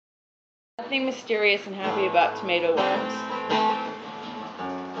nothing mysterious and happy about tomato worms.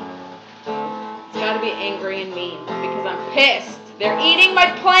 It's got to be angry and mean because I'm pissed. They're eating my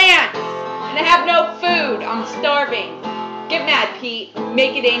plants and I have no food. I'm starving. Get mad, Pete.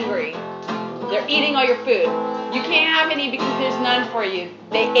 Make it angry. They're eating all your food. You can't have any because there's none for you.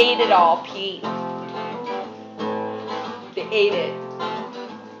 They ate it all, Pete. They ate it.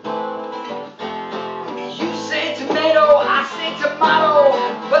 You say tomato, I say tomato,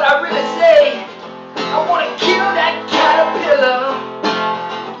 but I really say I want to kill that caterpillar.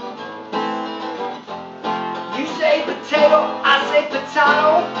 You say potato, I say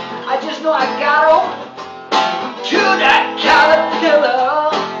potato. I just know I gotta kill that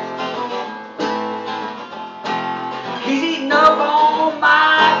caterpillar. He's eating up all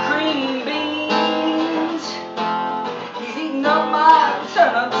my green beans. He's eating up my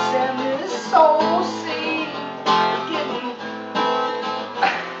turnips and this soul seed.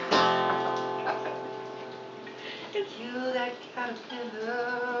 Kill that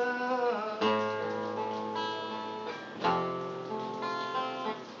caterpillar.